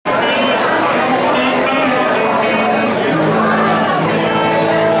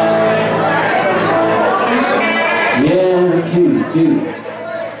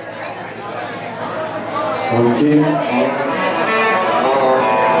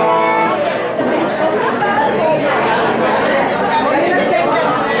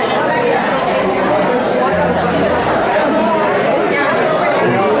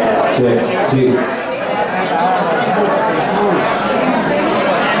Check, two.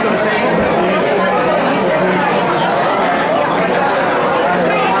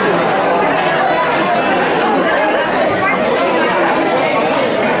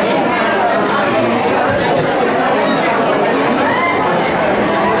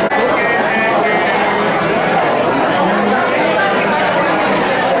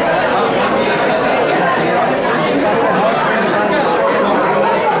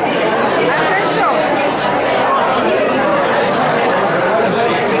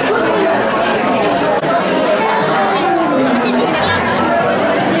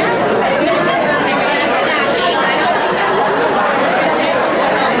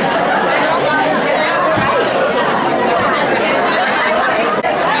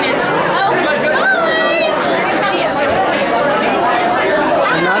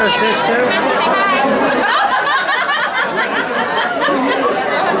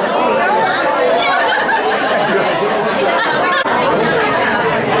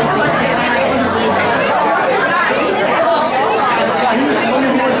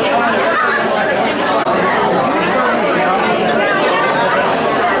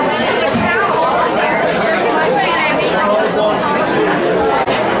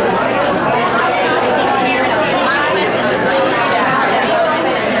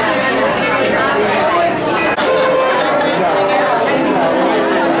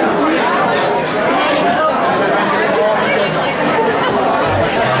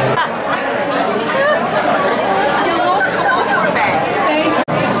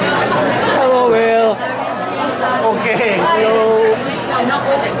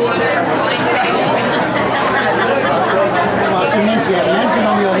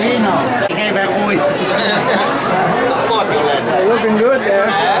 Looking good there.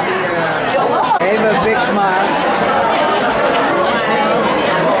 Have a big smile.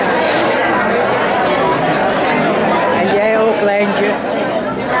 En jij ook, kleintje.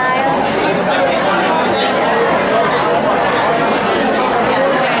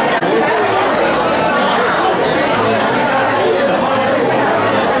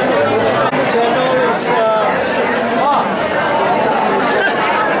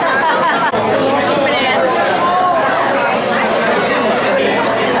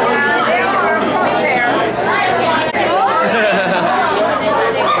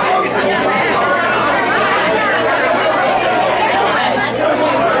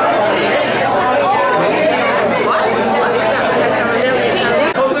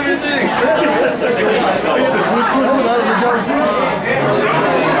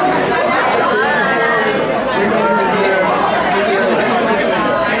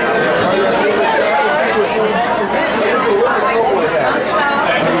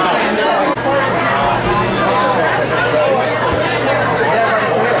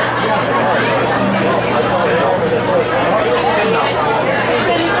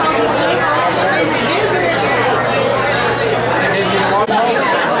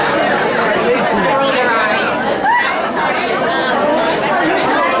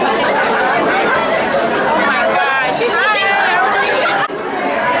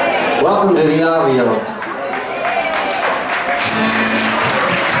 Welcome to the Avio.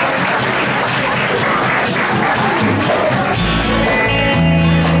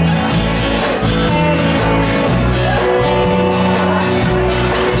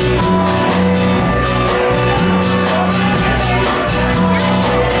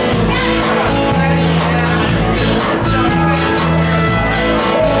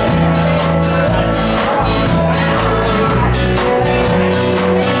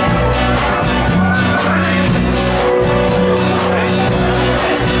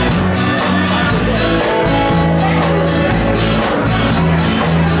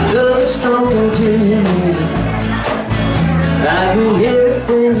 I can hear it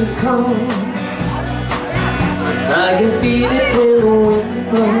when you call. I can feel it when the wind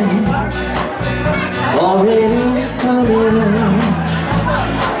blows. Already coming on.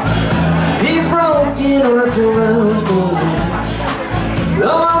 These broken hearts around me.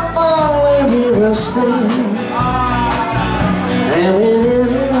 Though I fall and get rusted, and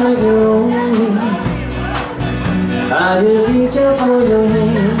whenever I get lonely, I just reach out for your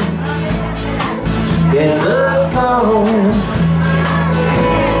hand and love calls.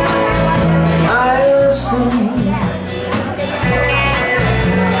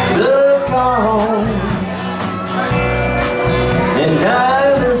 Love calls, and I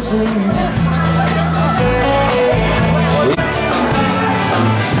listen.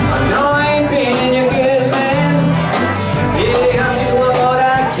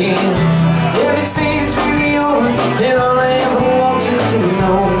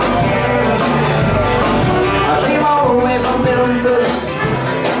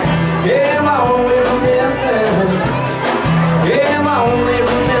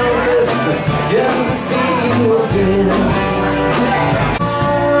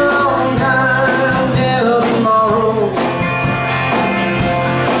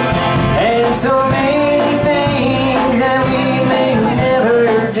 So many things that we may never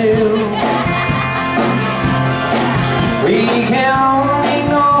do. We can only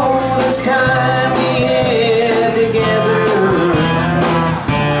know this time we have together.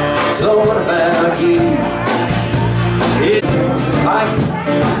 So what about you?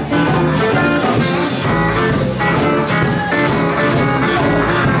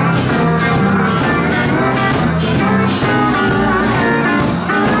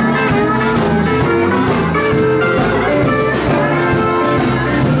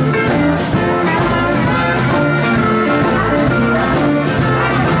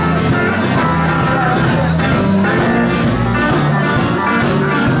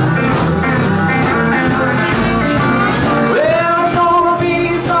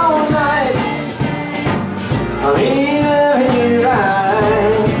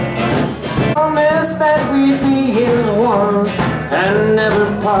 And never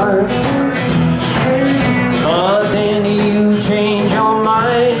part. But then you change your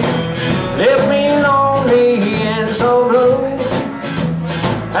mind, left me lonely and so blue.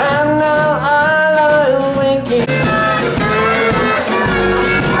 And now I love waking.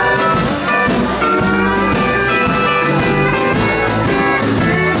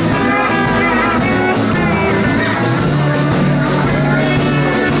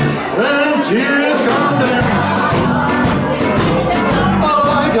 When tears come down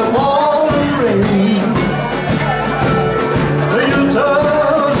like a falling rain, you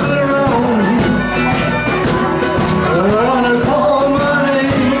toss it around. Gonna call my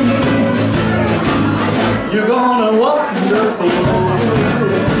name. You're gonna wonderful.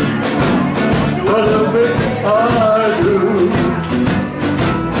 What a bit I do.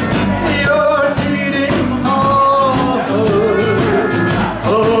 You're cheating all over.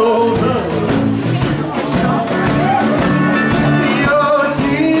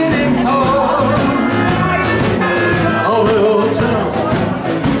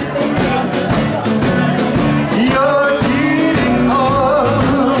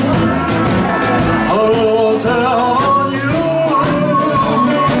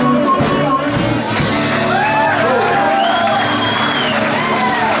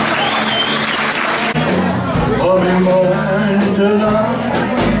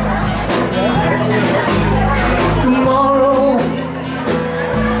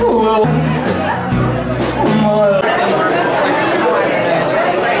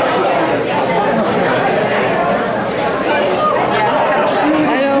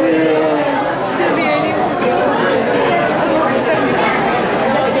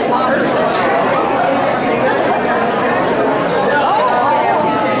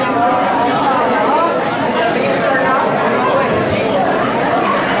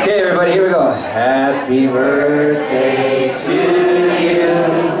 Here we go. Happy birthday to you.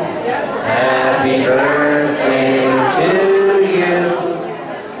 Happy birthday to you.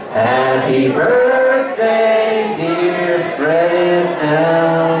 Happy birthday, dear Fred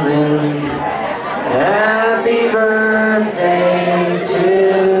and Ellen. Happy birthday to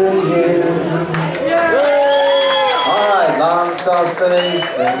you. All right, long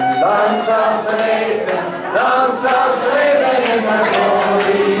salsa-leafing, long salsa-leafing, long salsa-leafing in my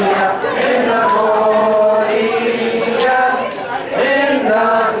Gloria. In the Gloria, in the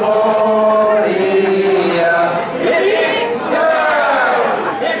Gloria. Hip hip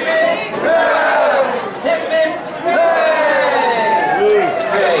hurrah, hip hip hurrah, hip hip hooray.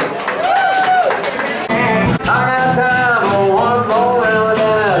 Okay. I got time for one more round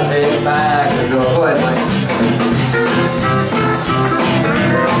and I'll sit back and go ahead, Mike.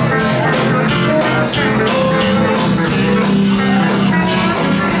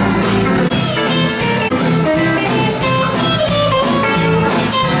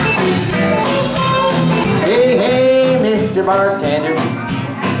 Bartender,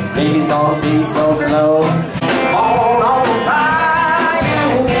 please don't be so slow. On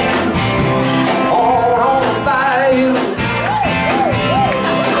fire, on fire.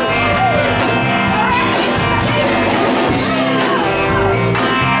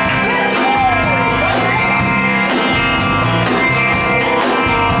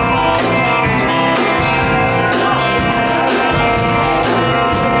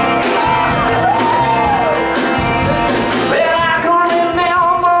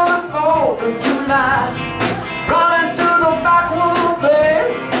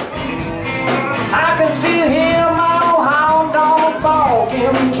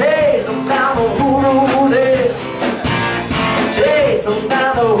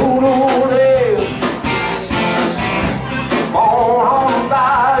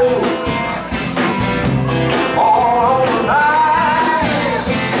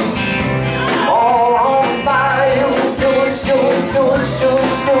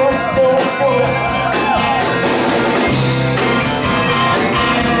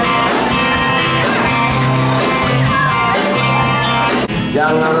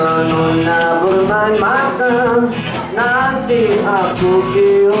 Janganlah nona bermain mata, nanti aku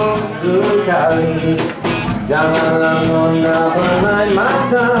cium sekali. Janganlah nona bermain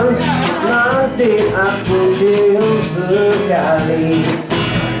mata, nanti aku cium sekali.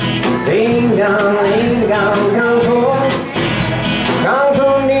 Linggang-linggang kangkung,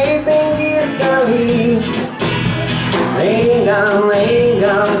 kangkung di pinggir kali.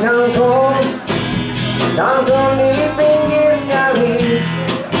 Linggang-linggang kangkung, kangkung di pinggir kali.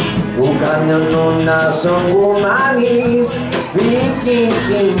 Bukannya nona sungguh manis, bikin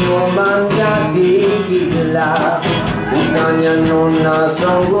senyuman jadi gila. Bukannya nona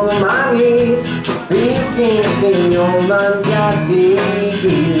sungguh manis, bikin senyuman jadi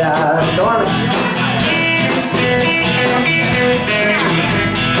gila.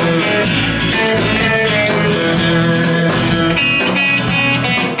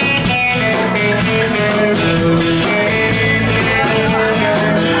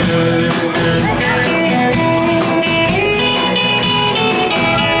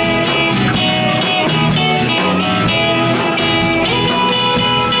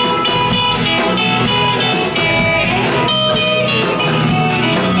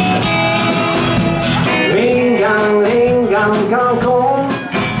 Kangkung,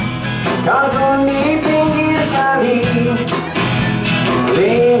 kangkung di pinggir kali.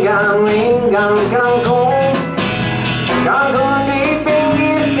 Linggang-linggang kangkung, kangkung di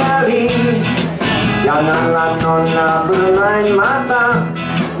pinggir kali. Janganlah nona bermain mata,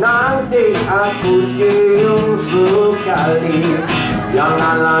 nanti aku cium sekali.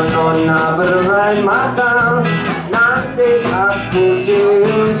 Janganlah nona bermain mata, nanti aku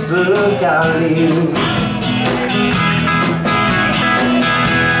cium sekali.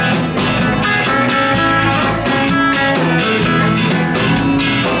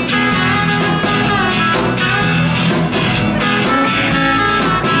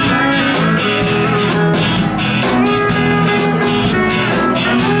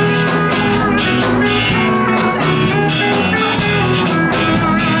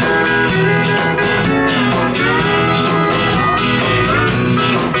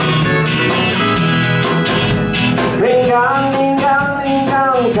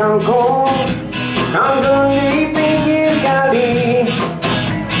 Linggang-linggang kangkung, kangkung di pinggir kali.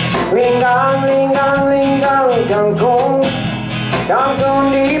 Linggang-linggang kangkung,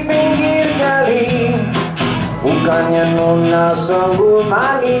 kangkung di pinggir kali. Bukannya nona sungguh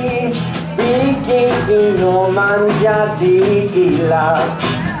manis, bikin senyuman jadi gila.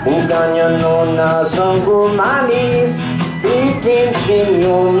 Bukannya nona sungguh manis, bikin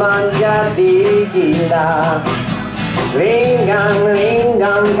senyuman jadi gila.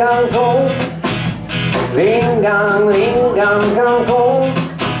 Linggang-linggang kangkung, linggang-linggang kangkung,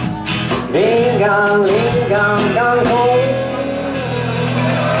 linggang-linggang kangkung.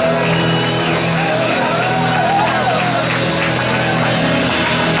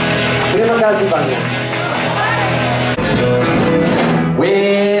 Terima kasih banyak.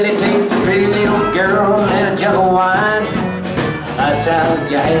 Well, it takes a pretty little girl and a jug of wine. I tell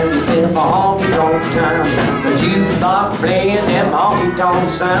you, have yourself a honky-tonk time. The jukebox playing them honky-tonk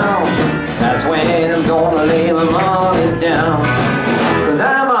sounds. That's when I'm gonna lay my money down. 'Cause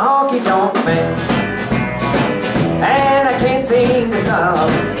I'm a honky-tonk man, and I can't seem to stop.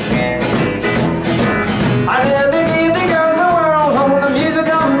 I live to give the girls a whirl on the music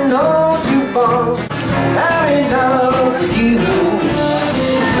of no jukebox. I'm in love with you.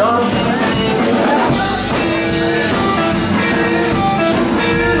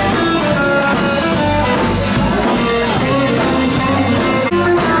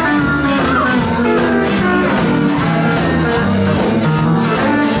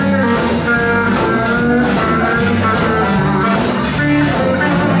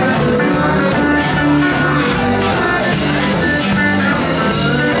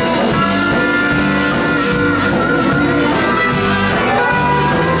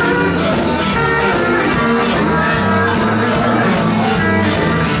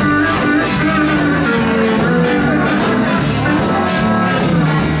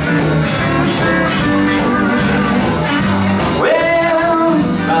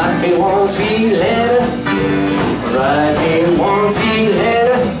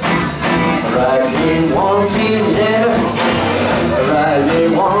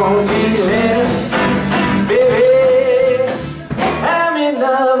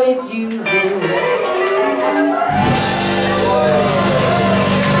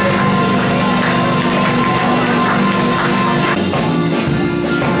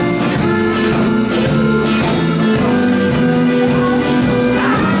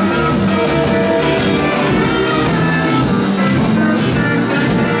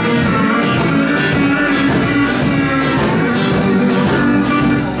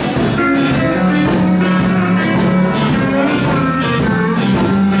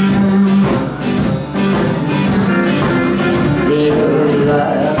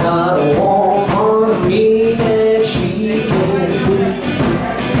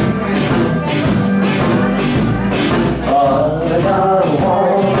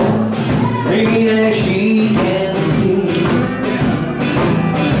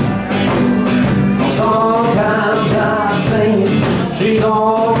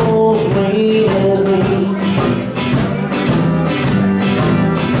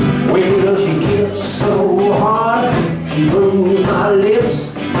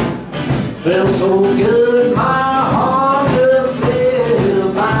 Felt so good, my heart just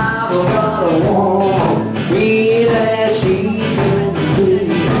filled. Bible got a warm, sweet as she can be.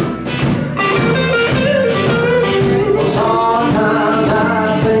 Sometimes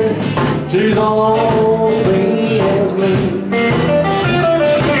I think she's almost sweet as me.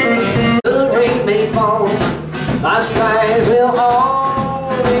 The rain may fall, my skies will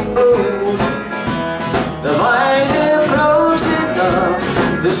all be blue. The vine will close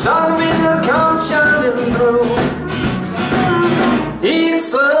enough, the sun will come shining through. It's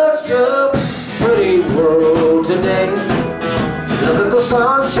such a pretty world today. Look at the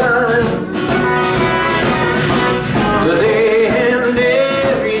sunshine today and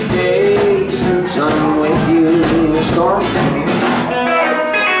every day since I'm with you, Storm.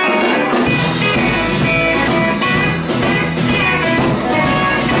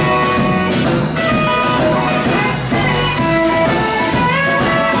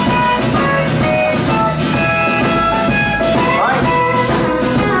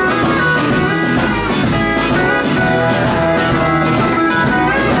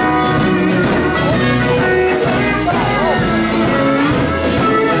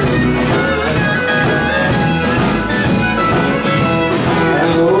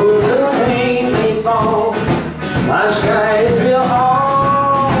 My skies will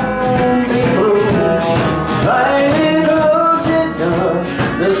all be blue. Lightning close enough,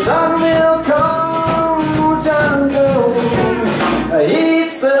 the sun will come shining through.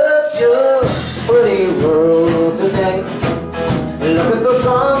 It's such a